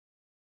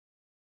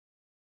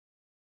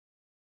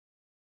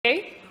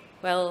Okay,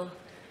 well,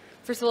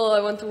 first of all,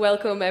 I want to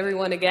welcome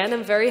everyone again.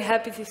 I'm very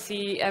happy to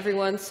see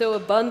everyone so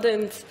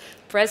abundant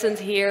present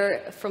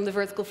here from the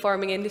vertical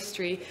farming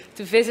industry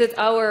to visit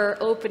our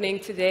opening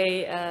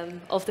today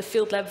of the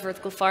Field Lab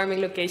vertical farming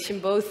location,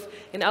 both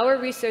in our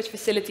research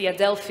facility at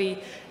Delphi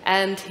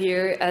and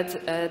here at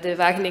the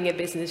Wageningen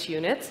business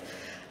unit.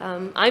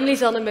 I'm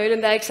Lisanne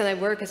Meulendijks and I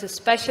work as a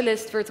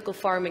specialist vertical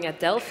farming at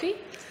Delphi.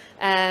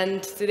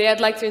 And today I'd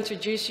like to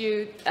introduce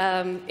you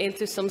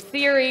into some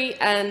theory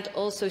and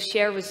also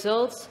share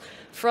results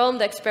from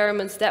the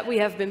experiments that we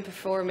have been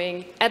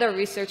performing at our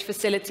research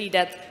facility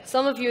that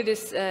some of you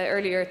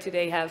earlier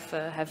today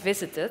have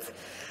visited.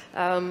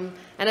 And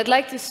I'd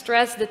like to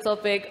stress the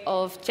topic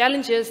of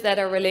challenges that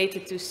are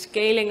related to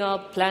scaling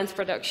up plant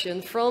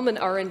production from an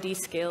R&D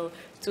scale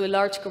to a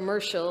large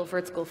commercial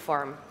vertical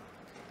farm.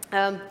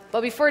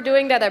 But before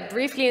doing that, I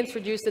briefly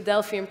introduced the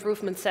Delphi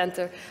Improvement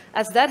Center,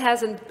 as that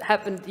hasn't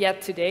happened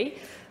yet today.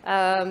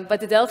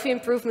 But the Delphi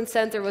Improvement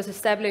Center was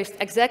established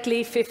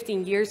exactly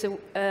 15 years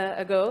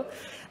ago,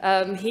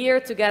 here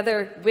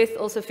together with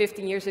also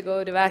 15 years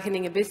ago the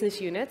Wageningen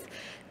business unit.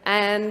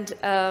 And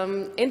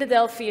in the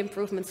Delphi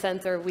Improvement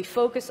Center, we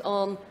focus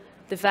on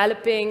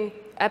developing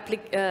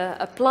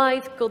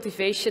applied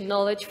cultivation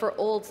knowledge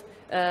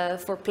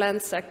for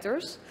plant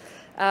sectors.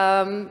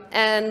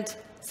 And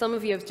some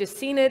of you have just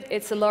seen it.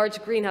 It's a large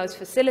greenhouse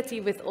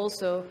facility with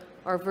also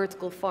our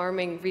vertical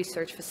farming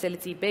research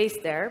facility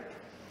based there.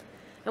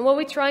 And what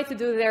we try to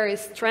do there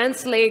is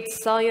translate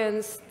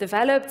science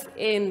developed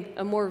in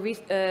a more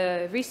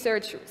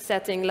research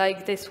setting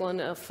like this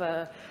one of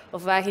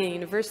Wageningen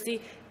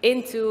University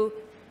into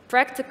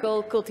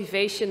practical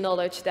cultivation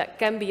knowledge that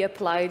can be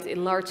applied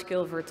in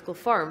large-scale vertical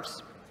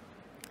farms.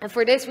 And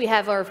for this, we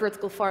have our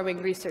vertical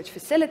farming research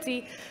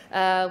facility,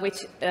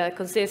 which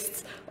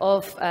consists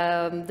of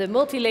the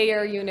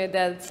multi-layer unit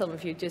that some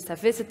of you just have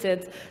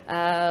visited,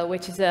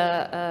 which is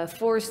a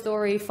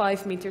 4-story,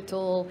 5-meter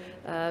tall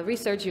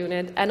research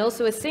unit, and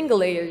also a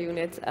single-layer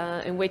unit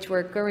in which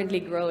we're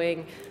currently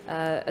growing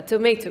a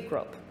tomato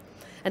crop.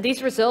 And these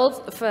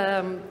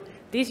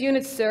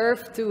units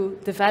serve to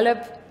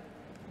develop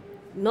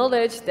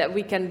knowledge that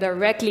we can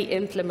directly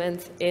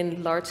implement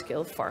in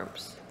large-scale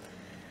farms.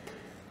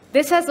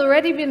 This has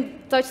already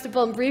been touched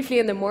upon briefly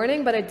in the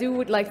morning, but I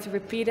would like to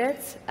repeat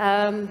it.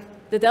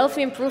 The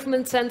Delphi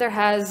Improvement Center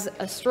has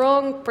a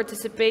strong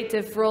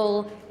participative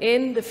role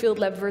in the Field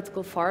Lab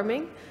vertical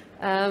farming,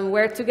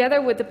 where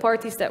together with the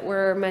parties that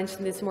were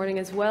mentioned this morning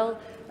as well,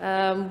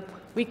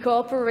 we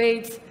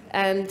cooperate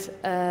and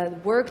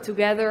work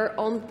together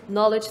on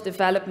knowledge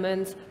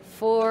development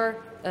for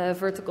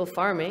vertical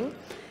farming.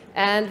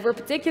 And we're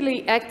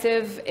particularly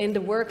active in the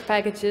work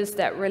packages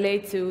that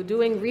relate to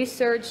doing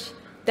research,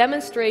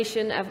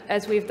 demonstration,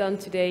 as we've done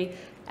today,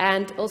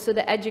 and also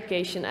the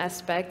education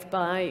aspect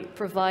by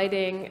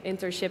providing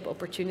internship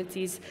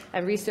opportunities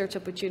and research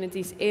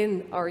opportunities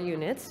in our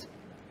units.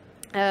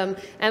 And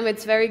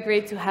it's very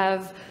great to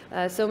have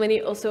so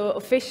many also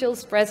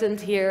officials present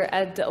here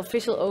at the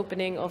official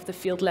opening of the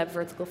Field Lab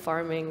vertical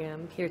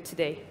farming here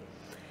today.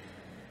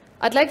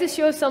 I'd like to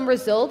show some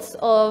results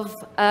of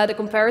the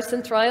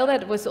comparison trial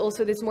that was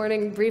also this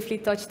morning briefly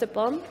touched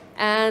upon.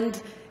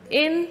 And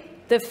in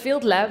the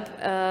Field Lab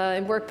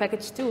in Work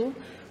Package 2,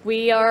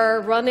 we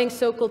are running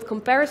so-called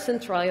comparison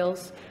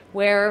trials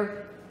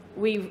where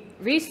we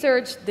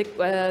research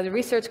the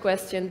research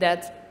question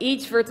that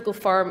each vertical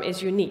farm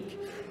is unique.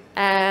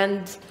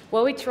 And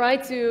what we try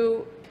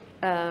to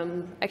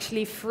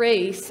actually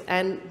phrase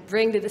and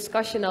bring the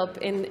discussion up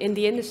in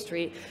the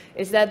industry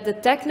is that the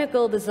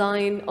technical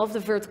design of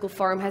the vertical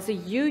farm has a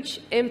huge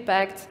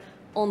impact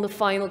on the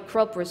final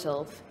crop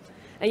result.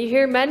 And you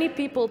hear many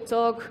people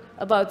talk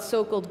about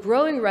so-called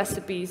growing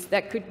recipes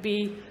that could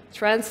be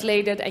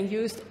translated and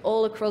used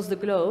all across the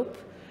globe.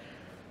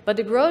 But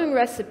the growing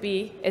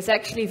recipe is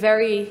actually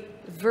very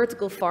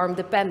vertical farm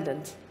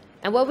dependent.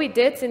 And what we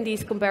did in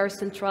these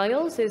comparison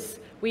trials is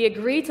we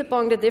agreed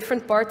upon the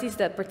different parties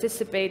that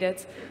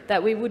participated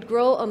that we would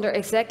grow under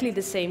exactly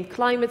the same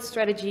climate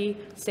strategy,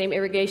 same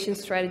irrigation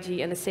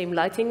strategy, and the same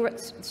lighting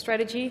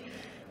strategy.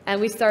 And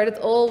we started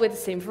all with the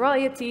same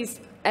varieties.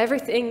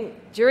 Everything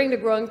during the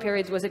growing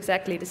period was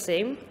exactly the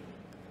same.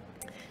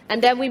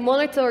 And then we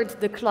monitored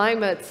the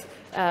climate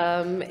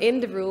in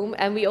the room,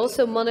 and we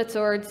also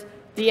monitored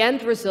the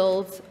end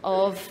result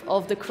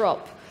of the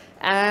crop.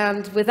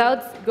 And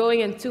without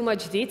going into too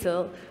much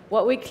detail,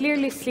 what we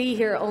clearly see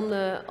here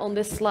on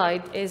this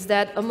slide is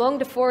that among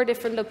the 4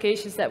 different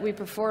locations that we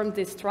performed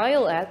this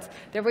trial at,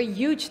 there were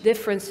huge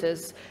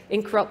differences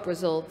in crop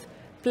result.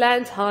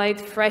 Plant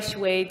height, fresh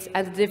weight,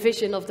 and the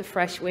division of the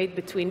fresh weight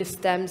between the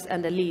stems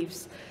and the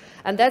leaves.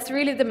 And that's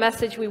really the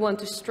message we want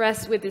to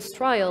stress with this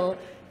trial.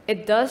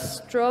 It does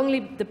strongly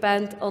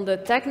depend on the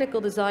technical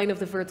design of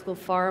the vertical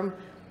farm,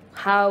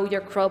 how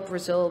your crop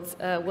result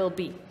will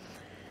be.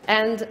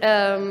 And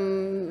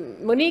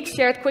Monique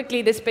shared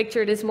quickly this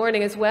picture this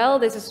morning as well.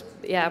 This is,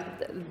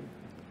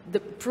 the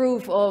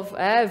proof of,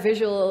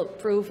 visual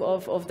proof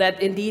of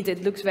that indeed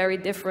it looks very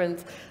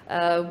different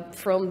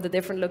from the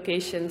different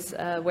locations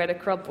where the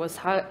crop was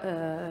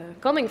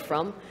coming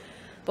from.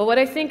 But what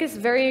I think is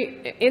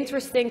very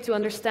interesting to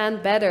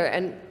understand better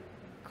and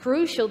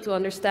crucial to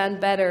understand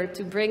better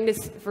to bring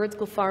this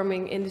vertical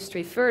farming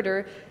industry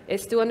further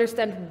is to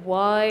understand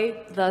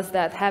why does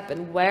that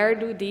happen? Where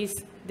do these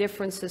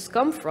differences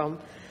come from?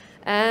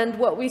 And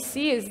what we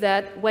see is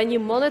that when you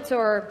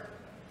monitor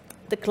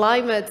the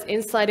climate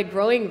inside a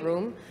growing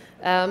room,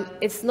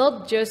 it's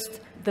not just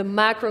the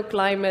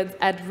macroclimate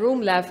at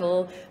room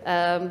level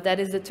that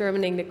is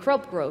determining the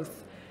crop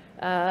growth.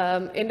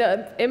 In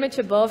the image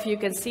above, you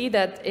can see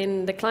that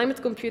in the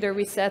climate computer,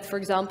 we set, for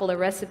example, a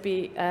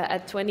recipe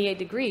at 28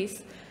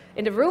 degrees.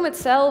 In the room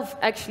itself,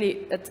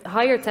 actually, a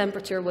higher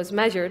temperature was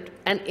measured,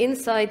 and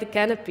inside the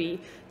canopy,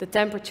 the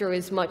temperature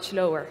is much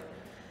lower.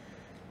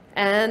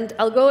 And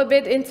I'll go a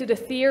bit into the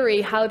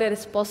theory, how that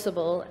is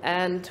possible,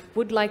 and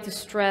would like to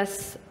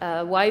stress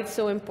why it's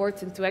so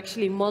important to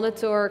actually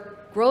monitor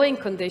growing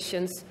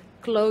conditions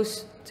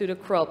close to the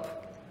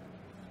crop.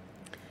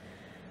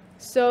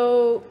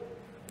 So,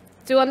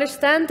 to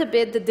understand a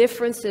bit the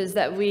differences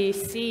that we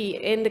see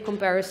in the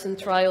comparison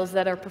trials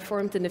that are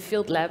performed in the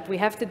field lab, we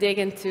have to dig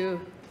into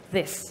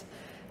this.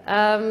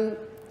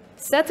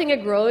 Setting a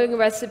growing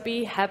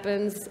recipe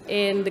happens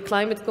in the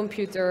climate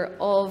computer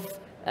of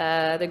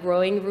the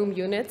growing room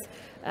unit,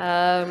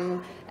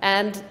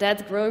 and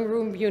that growing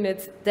room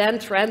unit then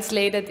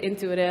translated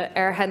into the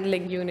air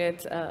handling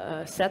unit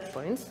set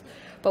points.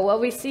 But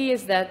what we see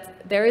is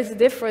that there is a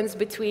difference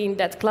between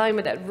that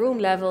climate at room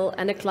level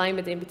and the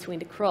climate in between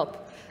the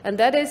crop. And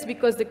that is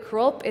because the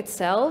crop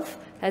itself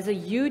has a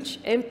huge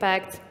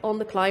impact on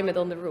the climate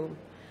on the room.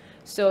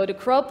 So the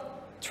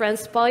crop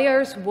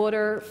transpires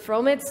water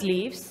from its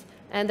leaves,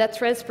 and that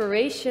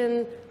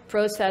transpiration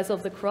process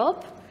of the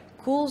crop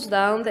cools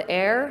down the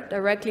air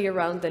directly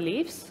around the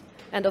leaves,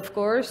 and of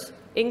course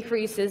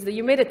increases the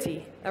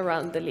humidity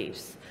around the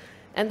leaves.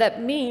 And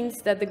that means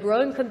that the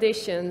growing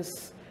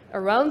conditions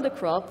around the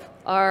crop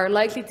are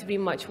likely to be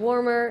much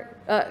warmer,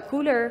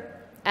 cooler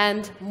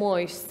and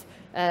moist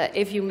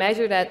if you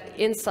measure that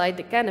inside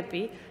the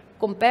canopy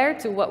compared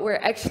to what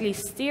we're actually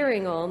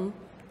steering on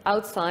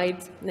outside,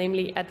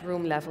 namely at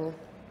room level.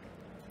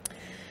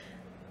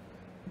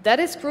 That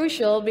is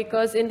crucial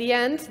because in the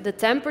end, the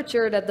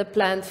temperature that the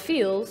plant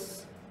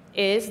feels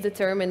is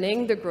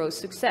determining the growth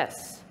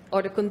success,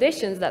 or the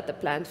conditions that the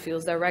plant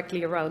feels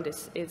directly around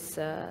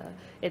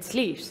its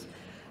leaves.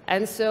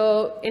 And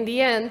so in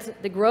the end,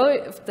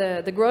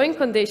 the growing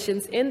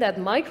conditions in that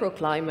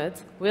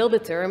microclimate will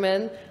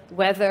determine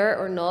whether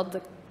or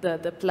not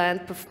the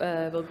plant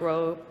will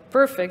grow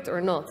perfect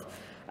or not.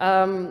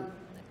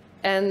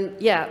 And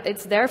yeah,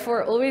 it's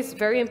therefore always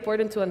very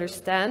important to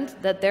understand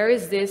that there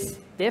is this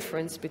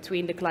difference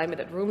between the climate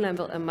at room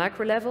level and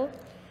macro level.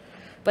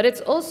 But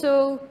it's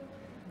also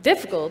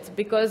difficult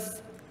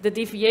because the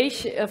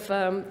deviation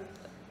of,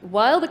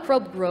 while the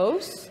crop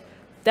grows,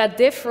 that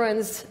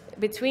difference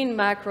between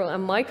macro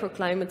and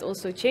microclimate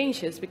also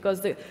changes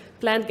because the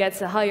plant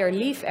gets a higher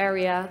leaf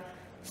area,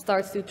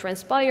 starts to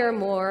transpire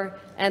more,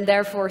 and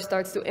therefore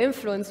starts to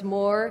influence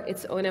more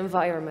its own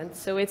environment.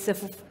 So it's a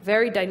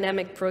very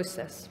dynamic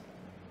process.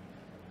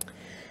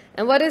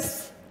 And what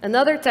is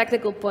another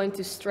technical point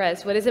to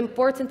stress, what is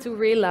important to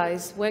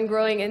realize when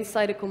growing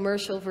inside a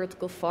commercial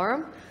vertical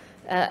farm,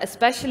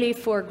 especially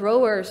for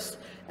growers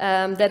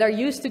that are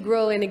used to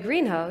grow in a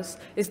greenhouse,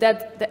 is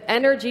that the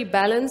energy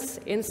balance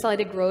inside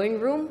a growing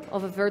room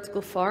of a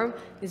vertical farm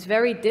is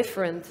very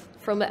different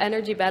from the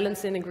energy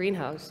balance in a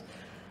greenhouse.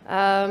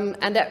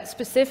 And that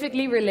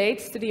specifically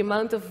relates to the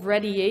amount of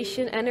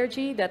radiation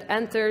energy that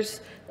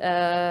enters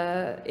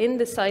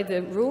inside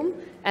the room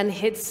and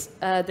hits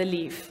the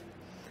leaf.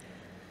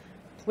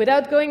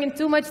 Without going into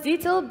too much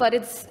detail, but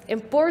it's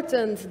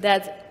important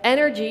that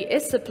energy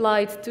is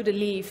supplied to the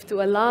leaf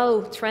to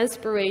allow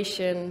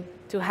transpiration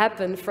to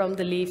happen from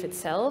the leaf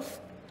itself.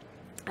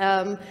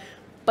 But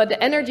the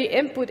energy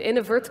input in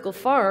a vertical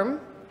farm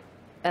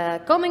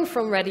coming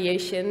from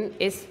radiation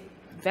is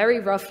very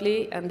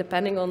roughly, and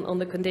depending on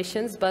the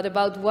conditions, but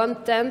about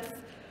 1/10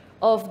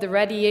 of the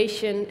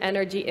radiation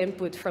energy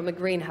input from a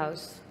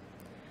greenhouse.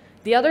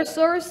 The other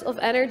source of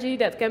energy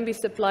that can be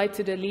supplied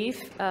to the leaf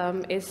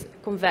is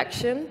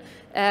convection,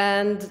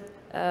 and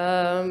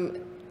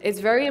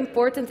it's very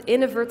important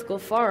in a vertical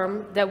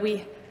farm that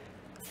we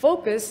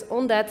focus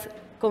on that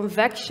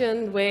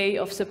convection way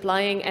of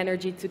supplying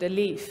energy to the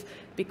leaf,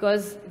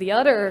 because the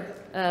other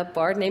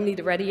part, namely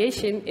the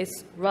radiation,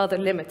 is rather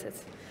limited.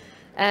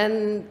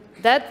 And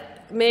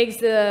that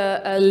makes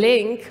a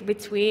link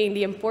between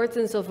the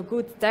importance of a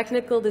good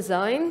technical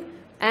design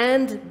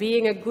and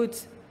being a good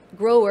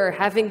grower,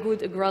 having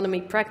good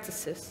agronomy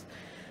practices.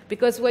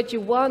 Because what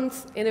you want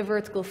in a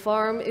vertical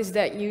farm is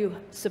that you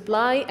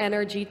supply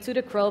energy to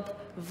the crop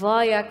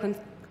via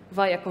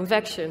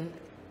convection.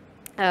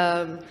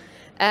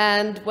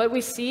 And what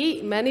we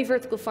see, many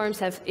vertical farms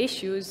have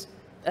issues,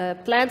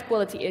 plant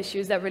quality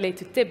issues that relate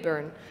to tip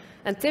burn.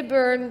 And tip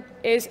burn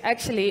is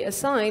actually a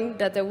sign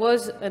that there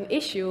was an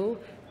issue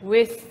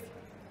with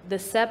the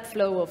sap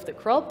flow of the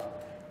crop.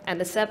 And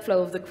the sap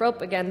flow of the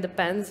crop, again,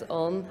 depends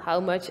on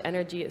how much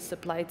energy is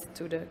supplied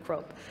to the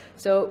crop.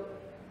 So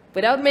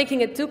without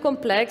making it too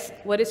complex,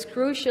 what is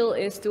crucial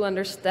is to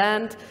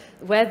understand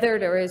whether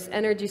there is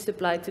energy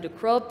supplied to the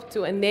crop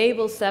to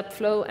enable sap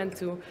flow and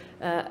to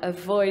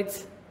avoid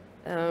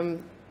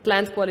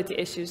plant quality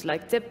issues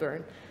like tip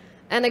burn.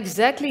 And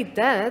exactly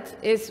that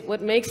is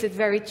what makes it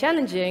very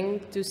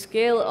challenging to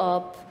scale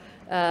up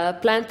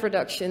plant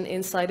production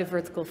inside a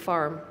vertical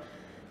farm.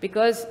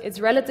 Because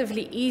it's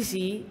relatively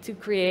easy to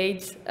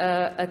create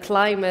a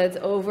climate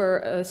over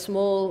a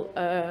small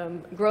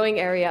growing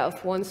area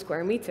of 1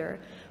 square meter.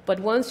 But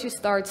once you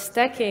start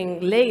stacking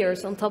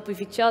layers on top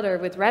of each other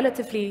with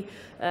relatively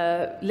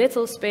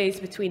little space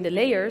between the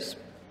layers,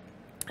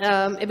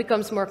 it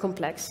becomes more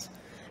complex.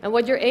 And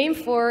what you're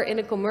aiming for in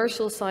a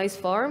commercial size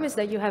farm is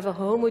that you have a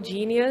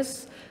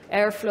homogeneous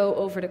airflow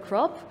over the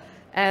crop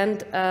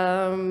and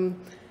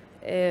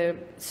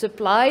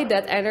supply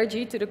that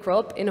energy to the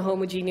crop in a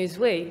homogeneous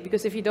way.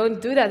 Because if you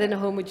don't do that in a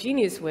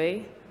homogeneous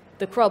way,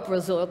 the crop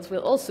results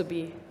will also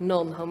be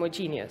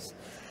non-homogeneous.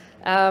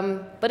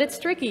 But it's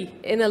tricky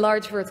in a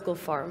large vertical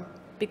farm,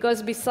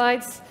 because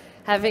besides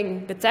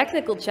having the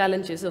technical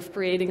challenges of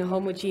creating a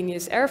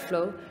homogeneous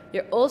airflow,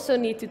 you also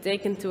need to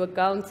take into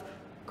account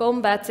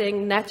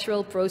combating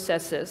natural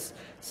processes.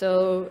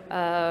 So,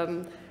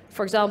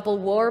 for example,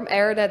 warm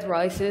air that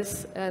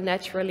rises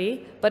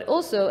naturally, but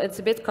also, it's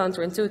a bit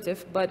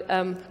counterintuitive, but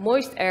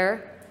moist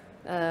air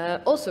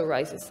also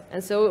rises.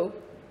 And so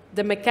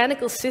the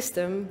mechanical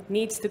system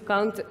needs to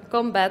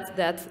combat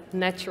that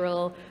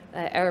natural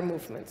air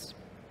movements.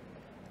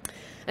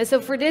 And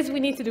so for this, we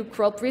need to do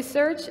crop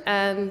research,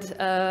 and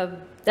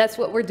that's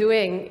what we're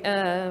doing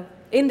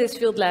in this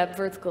field lab,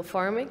 vertical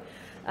farming.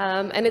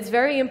 And it's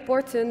very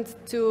important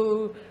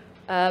to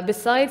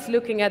besides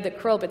looking at the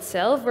crop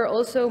itself, we're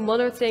also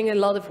monitoring a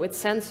lot with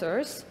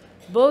sensors,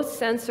 both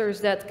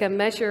sensors that can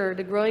measure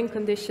the growing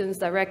conditions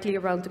directly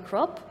around the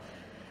crop,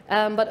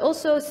 but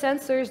also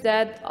sensors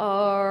that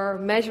are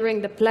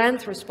measuring the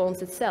plant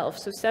response itself.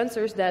 So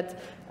sensors that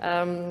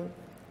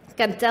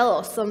can tell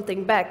us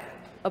something back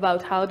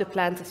about how the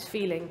plant is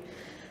feeling.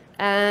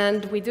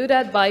 And we do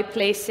that by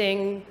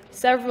placing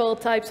several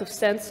types of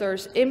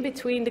sensors in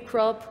between the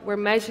crop. We're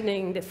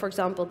measuring, for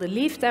example, the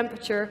leaf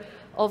temperature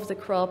of the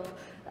crop,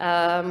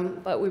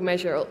 but we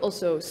measure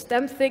also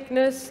stem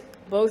thickness,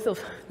 both of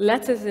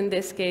lettuce in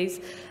this case,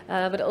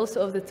 but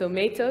also of the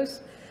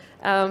tomatoes.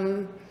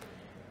 And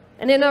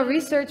in our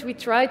research, we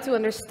try to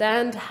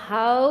understand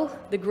how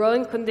the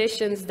growing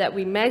conditions that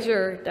we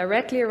measure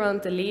directly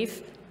around the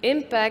leaf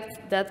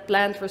impact that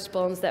plant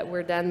response that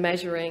we're then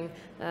measuring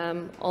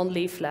on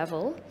leaf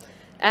level.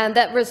 And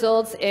that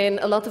results in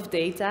a lot of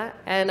data.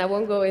 And I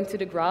won't go into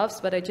the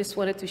graphs, but I just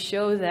wanted to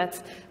show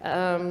that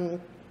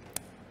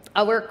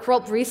our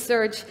crop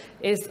research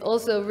is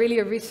also really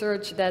a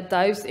research that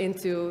dives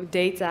into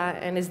data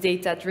and is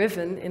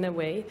data-driven in a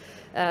way.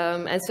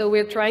 And so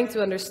we're trying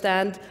to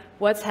understand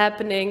what's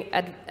happening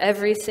at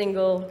every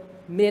single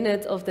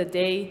minute of the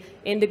day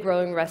in the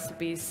growing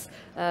recipes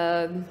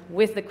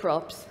with the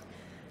crops.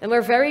 And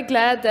we're very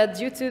glad that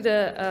due to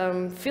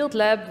the field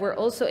lab, we're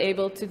also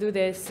able to do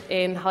this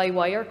in high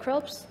wire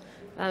crops.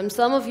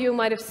 Some of you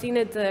might have seen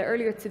it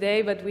earlier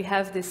today, but we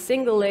have this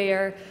single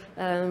layer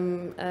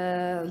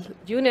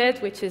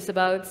unit, which is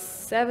about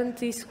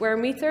 70 square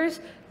meters,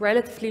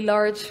 relatively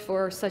large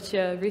for such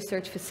a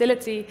research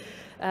facility,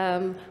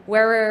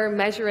 where we're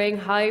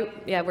measuring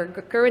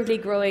we're currently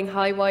growing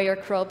high wire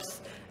crops,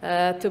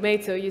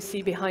 tomato you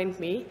see behind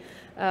me.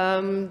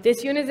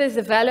 This unit is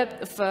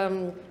developed,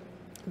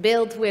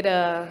 built with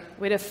a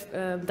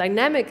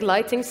dynamic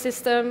lighting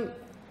system,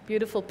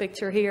 beautiful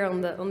picture here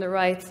on the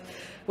right,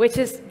 which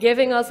is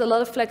giving us a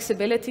lot of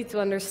flexibility to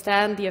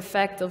understand the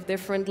effect of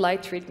different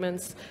light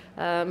treatments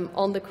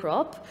on the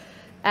crop.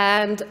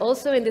 And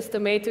also in this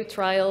tomato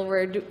trial,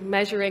 we're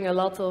measuring a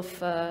lot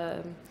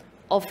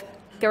of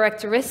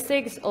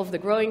characteristics of the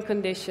growing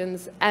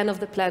conditions and of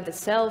the plant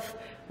itself.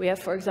 We have,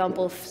 for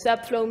example,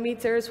 sap flow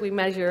meters. We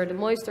measure the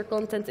moisture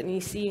content in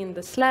EC in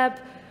the slab.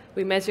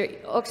 We measure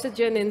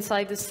oxygen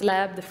inside the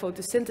slab, the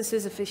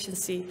photosynthesis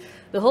efficiency.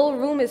 The whole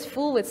room is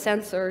full with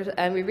sensors,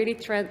 and we really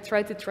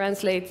try to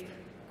translate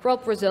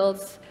crop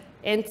results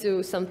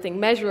into something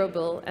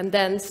measurable and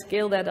then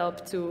scale that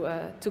up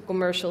to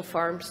commercial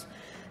farms.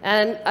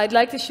 And I'd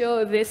like to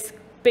show this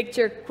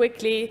picture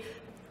quickly,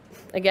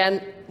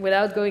 again,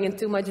 without going into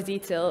too much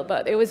detail,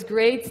 but it was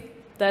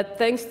great that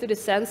thanks to the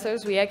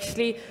sensors, we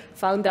actually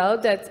found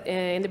out that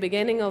in the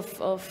beginning of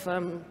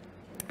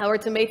our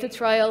tomato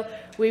trial,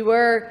 we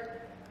were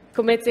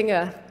committing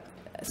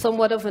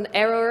somewhat of an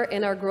error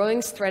in our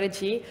growing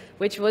strategy,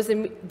 which was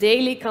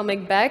daily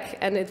coming back,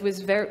 and it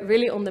was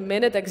really on the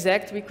minute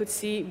exact. We could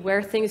see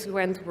where things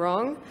went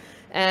wrong,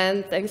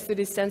 and thanks to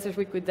these sensors,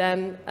 we could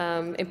then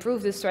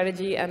improve the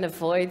strategy and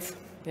avoid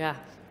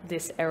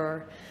this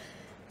error.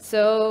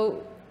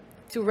 So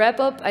to wrap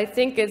up, I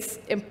think it's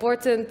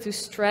important to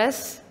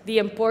stress the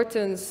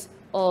importance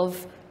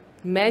of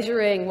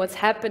measuring what's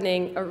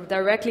happening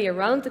directly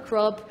around the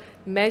crop,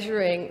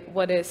 measuring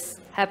what is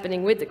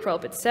happening with the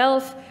crop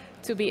itself,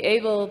 to be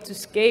able to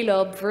scale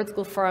up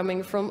vertical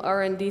farming from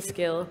R&D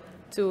scale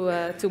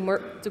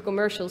to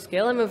commercial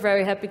scale. I'm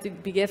very happy to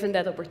be given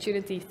that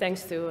opportunity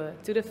thanks to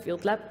the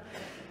field lab.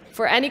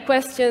 For any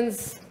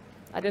questions,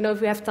 I don't know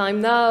if we have time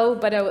now,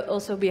 but I would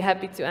also be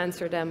happy to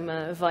answer them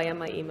via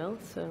my email.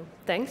 So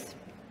thanks.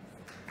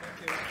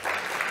 Thank you.